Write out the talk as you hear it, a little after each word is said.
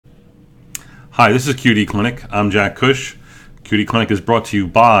Hi, this is QD Clinic. I'm Jack Cush. QD Clinic is brought to you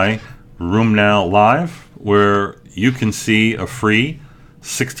by Room Now Live, where you can see a free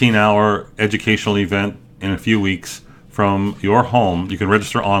 16-hour educational event in a few weeks from your home. You can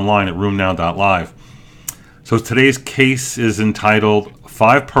register online at roomnow.live. So today's case is entitled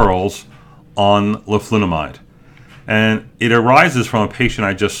 5 Pearls on Leflunomide. And it arises from a patient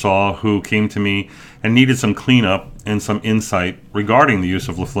I just saw who came to me and needed some cleanup and some insight regarding the use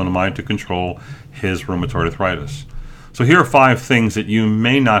of leflunomide to control his rheumatoid arthritis. So here are 5 things that you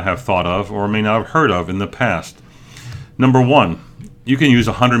may not have thought of or may not have heard of in the past. Number 1, you can use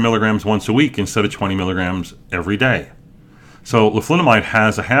 100 milligrams once a week instead of 20 milligrams every day. So leflunomide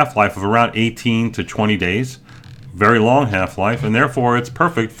has a half-life of around 18 to 20 days, very long half-life, and therefore it's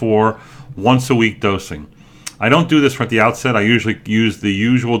perfect for once-a-week dosing. I don't do this at the outset. I usually use the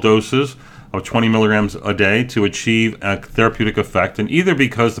usual doses of 20 milligrams a day to achieve a therapeutic effect, and either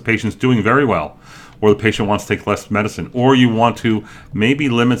because the patient's doing very well, or the patient wants to take less medicine, or you want to maybe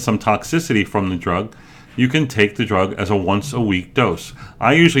limit some toxicity from the drug, you can take the drug as a once-a-week dose.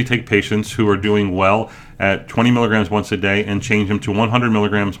 I usually take patients who are doing well at 20 milligrams once a day and change them to 100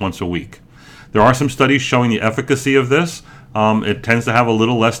 milligrams once a week. There are some studies showing the efficacy of this. It tends to have a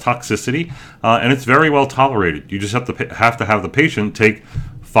little less toxicity, and it's very well tolerated. You just have to have the patient take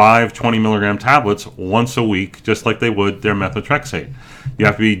 5 20 milligram tablets once a week, just like they would their methotrexate. You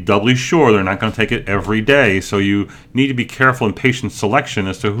have to be doubly sure they're not going to take it every day, so you need to be careful in patient selection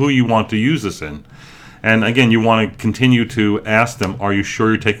as to who you want to use this in. And again, you want to continue to ask them, are you sure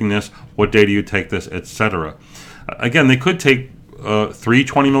you're taking this? What day do you take this, etc. Again, they could take 3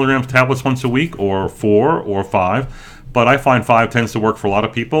 20 milligrams tablets once a week, or 4 or 5. But I find 5 tends to work for a lot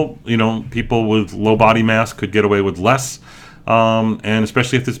of people. You know, people with low body mass could get away with less, and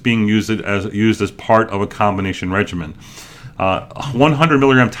especially if it's being used as part of a combination regimen. 100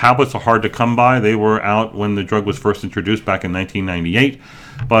 milligram tablets are hard to come by. They were out when the drug was first introduced back in 1998.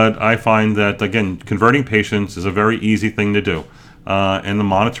 But I find that, again, converting patients is a very easy thing to do. And the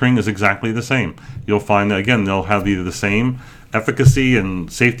monitoring is exactly the same. You'll find that, again, they'll have either the same efficacy and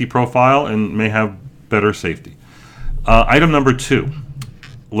safety profile and may have better safety. Item number 2,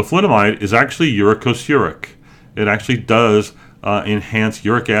 leflunomide is actually uricosuric. It actually does enhance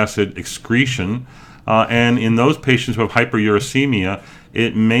uric acid excretion, and in those patients who have hyperuricemia,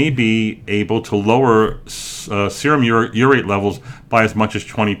 it may be able to lower serum urate levels by as much as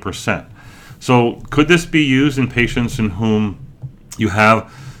 20%. So could this be used in patients in whom you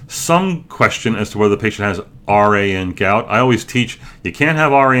have some question as to whether the patient has RA and gout? I always teach you can't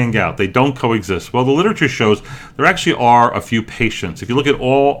have RA and gout. They don't coexist. Well, the literature shows there actually are a few patients. If you look at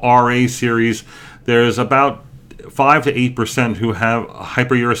all RA series, there's about 5 to 8% who have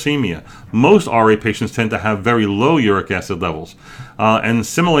hyperuricemia. Most RA patients tend to have very low uric acid levels. And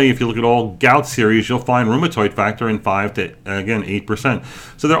similarly, if you look at all gout series, you'll find rheumatoid factor in 5 to, again, 8%.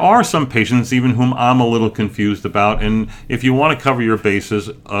 So there are some patients even whom I'm a little confused about. And if you want to cover your bases,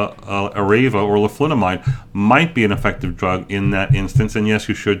 Arava or leflunomide might be an effective drug in that instance. And yes,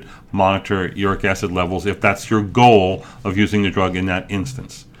 you should monitor uric acid levels if that's your goal of using the drug in that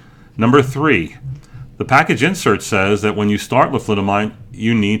instance. Number 3. The package insert says that when you start leflunomide,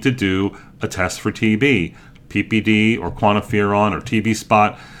 you need to do a test for TB, PPD or quantiferon or TB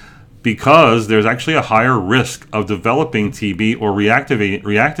spot, because there's actually a higher risk of developing TB or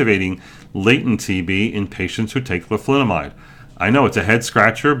reactivating latent TB in patients who take leflunomide. I know it's a head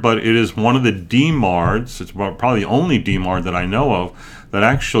scratcher, but it is one of the DMARDs, it's probably the only DMARD that I know of, that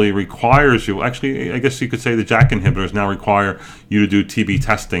actually requires you, actually I guess you could say the JAK inhibitors now require you to do TB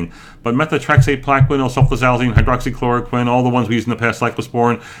testing. But methotrexate, plaquenil, sulfasalazine, hydroxychloroquine, all the ones we used in the past,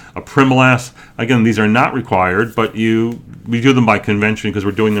 cyclosporin, apremilast, again, these are not required, but we do them by convention because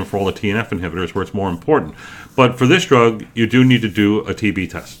we're doing them for all the TNF inhibitors where it's more important. But for this drug, you do need to do a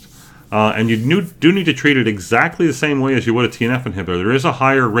TB test. And you do need to treat it exactly the same way as you would a TNF inhibitor. There is a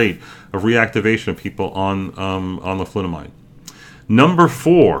higher rate of reactivation of people on leflunomide. Number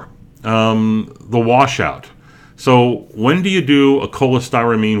 4, the washout. So when do you do a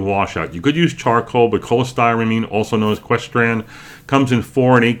cholestyramine washout? You could use charcoal, but cholestyramine, also known as Questran, comes in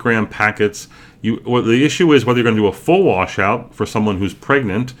 4 and 8 gram packets. The issue is whether you're going to do a full washout for someone who's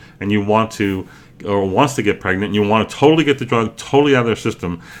pregnant and you want to or wants to get pregnant, and you want to totally get the drug totally out of their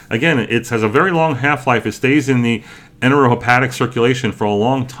system. Again, it has a very long half-life. It stays in the enterohepatic circulation for a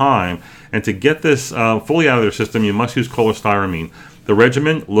long time, and to get this fully out of their system, you must use cholestyramine. The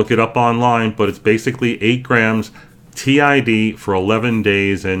regimen, look it up online, but it's basically 8 grams TID for 11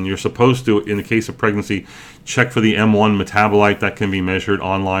 days, and you're supposed to, in the case of pregnancy, check for the M1 metabolite that can be measured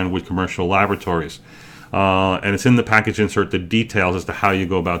online with commercial laboratories. And it's in the package insert, the details as to how you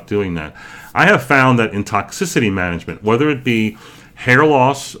go about doing that. I have found that in toxicity management, whether it be hair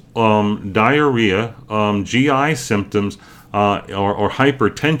loss, diarrhea, GI symptoms, or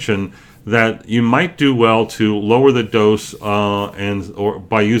hypertension, that you might do well to lower the dose or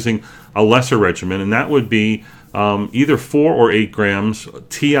by using a lesser regimen, and that would be either 4 or 8 grams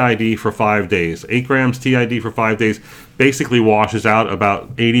TID for 5 days. 8 grams TID for 5 days basically washes out about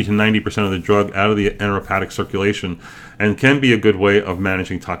 80 to 90% of the drug out of the enterohepatic circulation and can be a good way of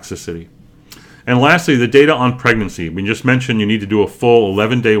managing toxicity. And lastly, the data on pregnancy. We just mentioned you need to do a full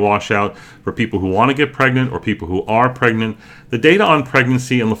 11-day washout for people who want to get pregnant or people who are pregnant. The data on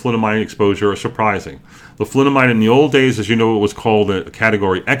pregnancy and leflunomide exposure are surprising. Leflunomide in the old days, as you know, it was called a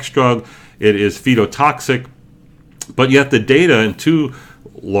category X drug. It is fetotoxic, but yet the data in 2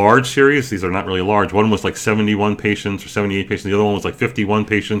 large series, these are not really large, one was like 71 patients or 78 patients, the other one was like 51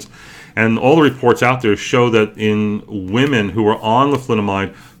 patients, and all the reports out there show that in women who were on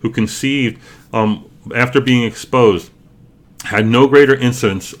leflunomide who conceived after being exposed had no greater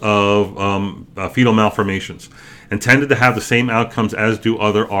incidence of fetal malformations and tended to have the same outcomes as do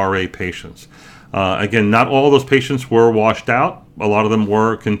other RA patients. Again, not all those patients were washed out. A lot of them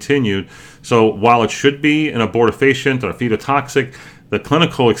were continued. So while it should be an abortifacient or fetotoxic, the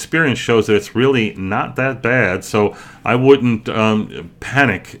clinical experience shows that it's really not that bad. So I wouldn't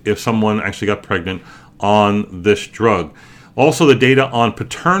panic if someone actually got pregnant on this drug. Also, the data on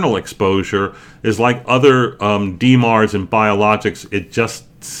paternal exposure is like other DMARDs and biologics. It just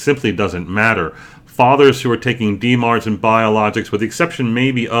simply doesn't matter. Fathers who are taking DMARDs and biologics, with the exception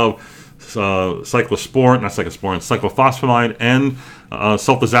maybe of cyclophosphamide and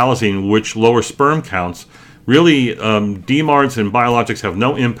sulfasalazine, which lower sperm counts, really DMARDs and biologics have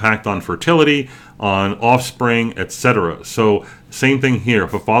no impact on fertility, on offspring, etc. So same thing here.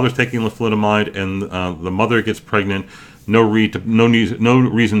 If a father's taking leflunomide and the mother gets pregnant, no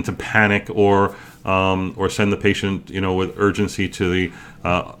reason to panic or send the patient, with urgency to the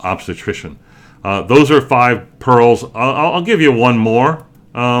obstetrician. Those are 5 pearls. I'll give you one more.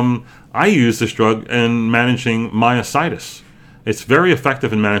 I use this drug in managing myositis. It's very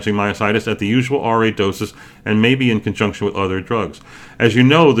effective in managing myositis at the usual RA doses and maybe in conjunction with other drugs. As you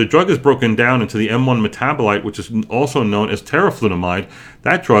know, the drug is broken down into the M1 metabolite, which is also known as teriflunomide.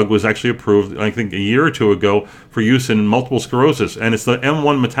 That drug was actually approved, I think, a year or 2 ago for use in multiple sclerosis. And it's the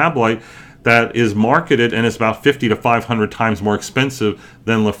M1 metabolite that is marketed and is about 50 to 500 times more expensive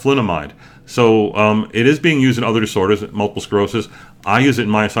than leflunomide. So it is being used in other disorders, multiple sclerosis. I use it in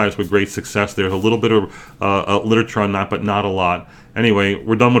myositis with great success. There's a little bit of literature on that, but not a lot. Anyway,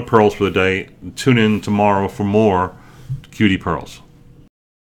 we're done with pearls for the day. Tune in tomorrow for more QD Pearls.